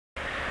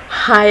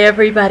Hi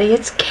everybody,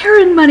 it's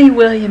Karen Money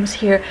Williams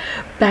here,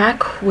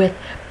 back with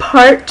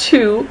part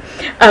 2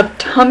 of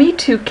Tommy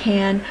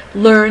Toucan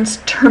Learns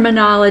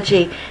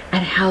Terminology.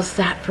 And how's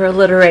that for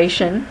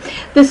alliteration?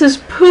 This is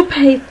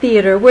Poupée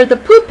Theater, where the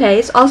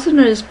poupées, also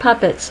known as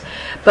puppets,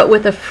 but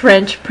with a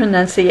French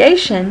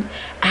pronunciation,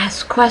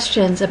 ask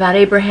questions about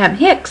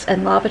Abraham-Hicks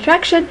and law of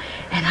attraction,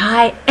 and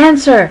I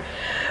answer.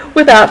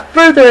 Without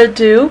further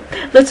ado,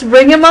 let's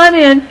bring him on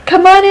in.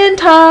 Come on in,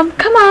 Tom.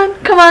 Come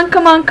on, come on,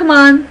 come on, come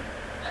on.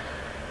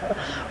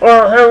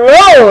 Well,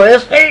 hello,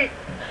 Esty.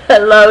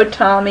 Hello,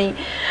 Tommy.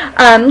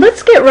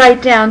 Let's get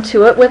right down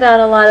to it without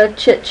a lot of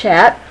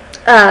chit-chat.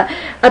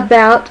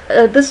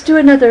 Let's do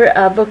another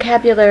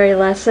vocabulary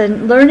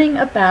lesson, learning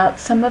about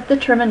some of the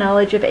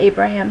terminology of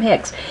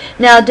Abraham-Hicks.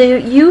 Now, do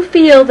you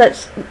feel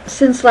that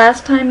since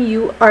last time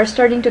you are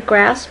starting to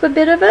grasp a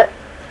bit of it?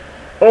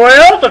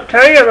 Well, to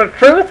tell you the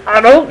truth,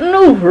 I don't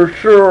know for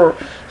sure.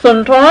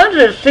 Sometimes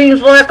it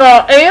seems like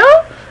I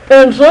am,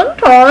 and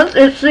sometimes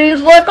it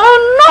seems like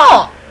I'm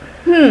not.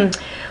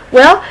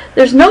 Well,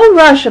 there's no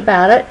rush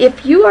about it.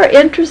 If you are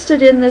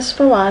interested in this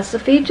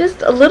philosophy,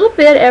 just a little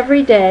bit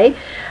every day,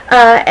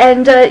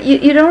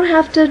 you don't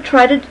have to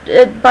try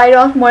to bite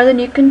off more than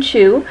you can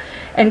chew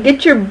and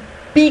get your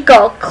beak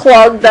all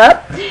clogged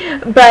up,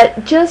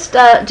 but just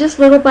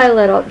little by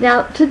little.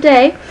 Now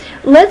today,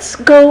 let's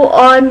go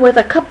on with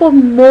a couple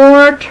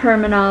more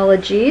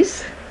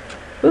terminologies.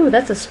 Ooh,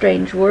 that's a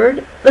strange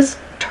word.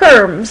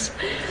 Terms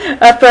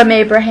from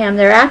Abraham.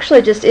 They're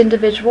actually just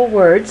individual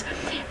words.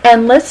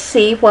 And let's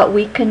see what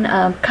we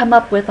can come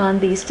up with on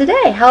these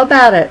today. How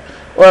about it?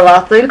 Well,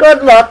 I think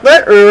I'd like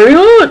that very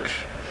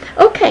much.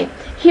 Okay,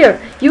 here,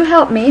 you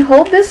help me.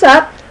 Hold this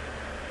up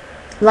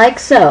like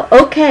so.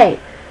 Okay,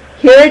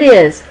 here it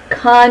is.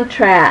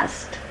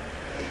 Contrast.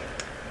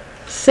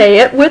 Say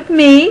it with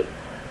me.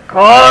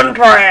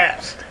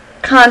 Contrast.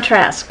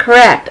 Contrast,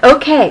 correct.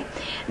 Okay,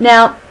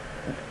 now,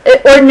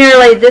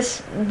 ordinarily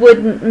this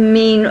wouldn't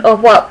mean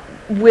what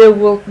we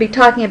will be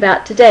talking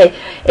about today.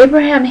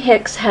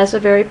 Abraham-Hicks has a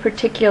very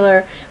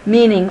particular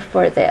meaning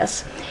for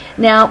this.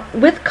 Now,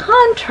 with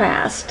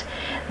contrast,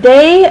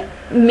 they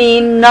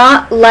mean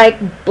not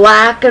like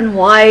black and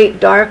white,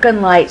 dark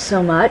and light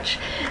so much.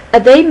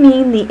 They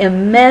mean the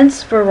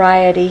immense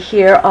variety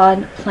here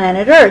on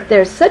planet Earth.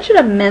 There's such an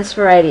immense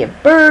variety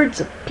of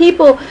birds, of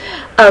people,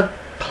 of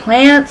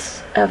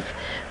plants, of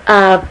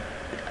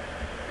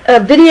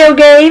video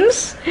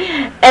games,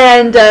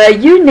 and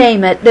you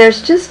name it.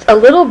 There's just a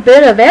little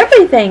bit of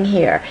everything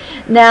here.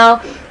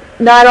 Now,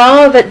 not all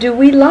of it do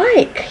we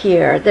like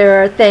here.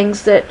 There are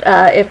things that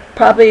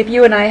if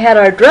you and I had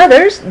our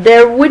druthers,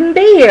 there wouldn't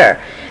be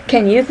here.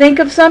 Can you think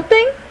of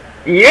something?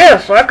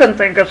 Yes, I can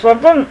think of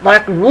something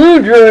like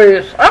blue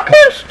jays. I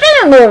can't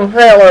stand them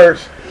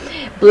fellers.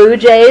 Blue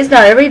jays,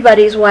 not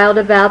everybody's wild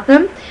about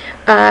them.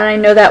 I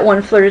know that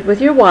one flirted with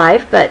your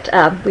wife, but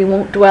we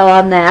won't dwell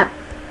on that.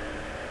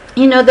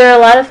 You know, there are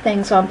a lot of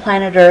things on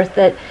planet Earth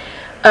that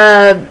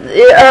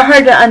are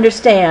hard to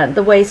understand.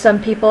 The way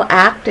some people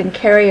act and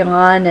carry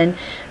on,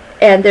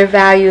 and their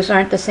values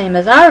aren't the same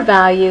as our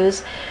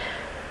values.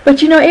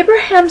 But you know,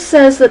 Abraham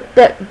says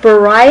that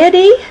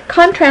variety,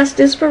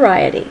 contrast is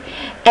variety.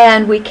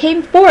 And we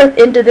came forth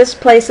into this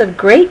place of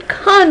great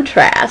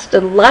contrast,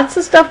 and lots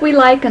of stuff we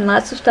like and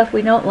lots of stuff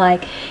we don't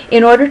like,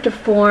 in order to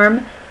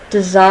form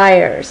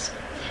desires.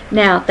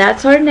 Now,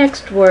 that's our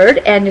next word,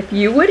 and if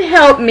you would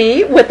help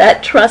me with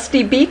that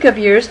trusty beak of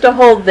yours to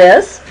hold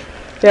this.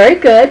 Very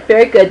good,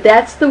 very good.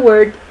 That's the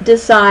word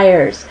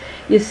desires.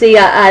 You see,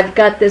 I've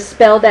got this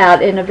spelled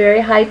out in a very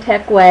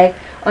high-tech way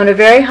on a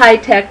very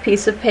high-tech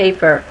piece of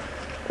paper.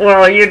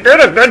 Well, you did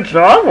a good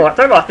job with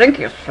it. I think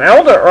you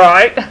spelled it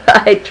right.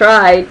 I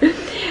tried.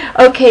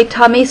 Okay,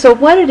 Tommy, so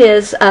what it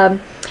is,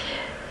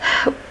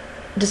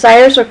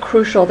 desires are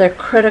crucial. They're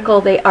critical.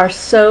 They are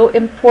so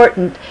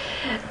important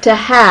to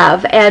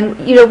have,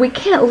 and you know, we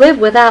can't live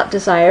without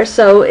desire,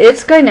 so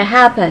it's going to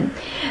happen.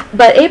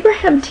 But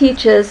Abraham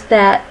teaches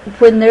that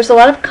when there's a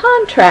lot of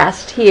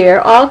contrast here,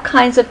 all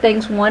kinds of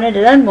things wanted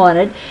and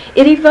unwanted,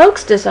 it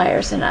evokes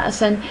desires in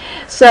us. And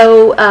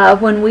so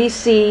when we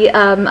see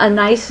a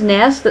nice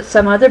nest that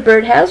some other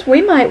bird has,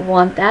 we might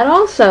want that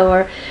also,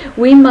 or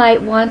we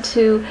might want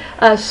to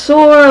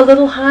soar a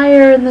little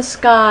higher in the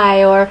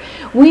sky, or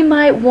we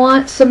might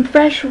want some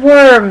fresh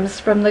worms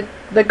from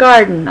the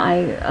garden.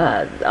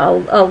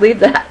 I'll leave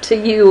that to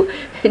you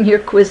and your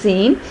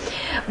cuisine.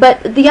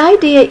 But the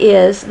idea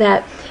is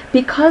that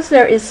because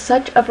there is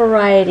such a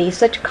variety,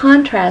 such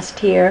contrast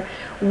here,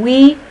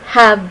 we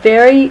have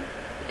very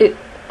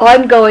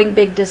ongoing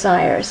big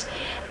desires.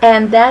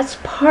 And that's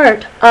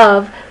part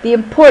of the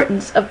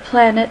importance of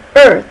planet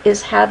Earth,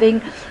 is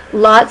having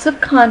lots of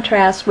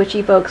contrast, which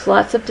evokes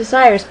lots of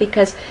desires,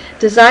 because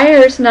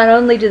desires, not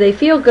only do they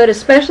feel good,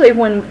 especially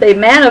when they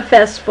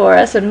manifest for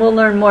us, and we'll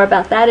learn more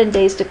about that in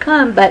days to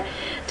come, but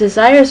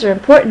desires are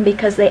important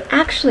because they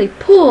actually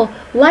pull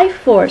life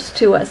force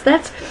to us.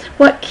 That's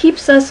what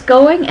keeps us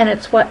going, and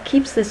it's what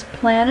keeps this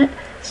planet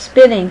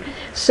spinning.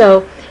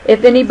 So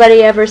if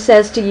anybody ever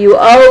says to you,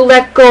 oh,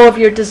 let go of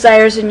your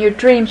desires and your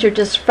dreams, you're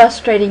just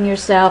frustrating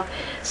yourself,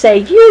 say,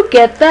 you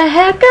get the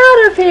heck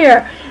out of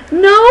here.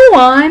 No,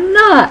 I'm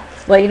not.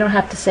 Well, you don't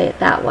have to say it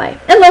that way,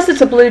 unless it's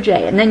a blue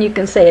jay, and then you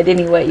can say it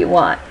any way you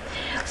want.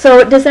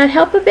 So does that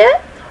help a bit?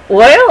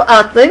 Well,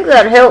 I think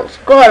that helps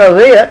quite a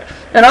bit,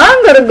 and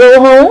I'm going to go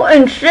home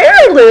and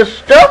share this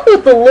stuff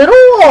with the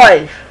little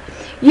wife.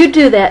 You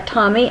do that,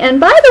 Tommy.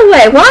 And by the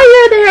way,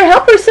 while you're there,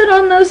 help her sit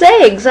on those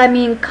eggs. I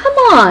mean, come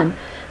on.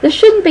 This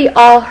shouldn't be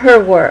all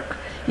her work.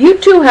 You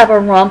too have a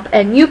rump,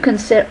 and you can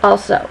sit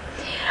also.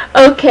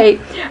 Okay,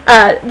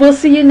 we'll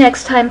see you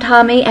next time,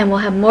 Tommy, and we'll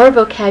have more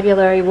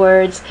vocabulary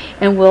words,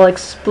 and we'll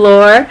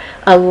explore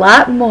a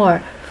lot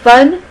more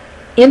fun,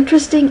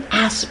 interesting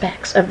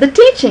aspects of the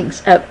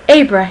teachings of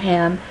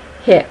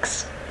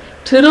Abraham-Hicks.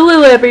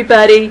 Toodaloo,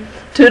 everybody.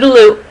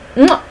 Toodaloo.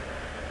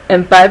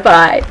 And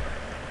bye-bye.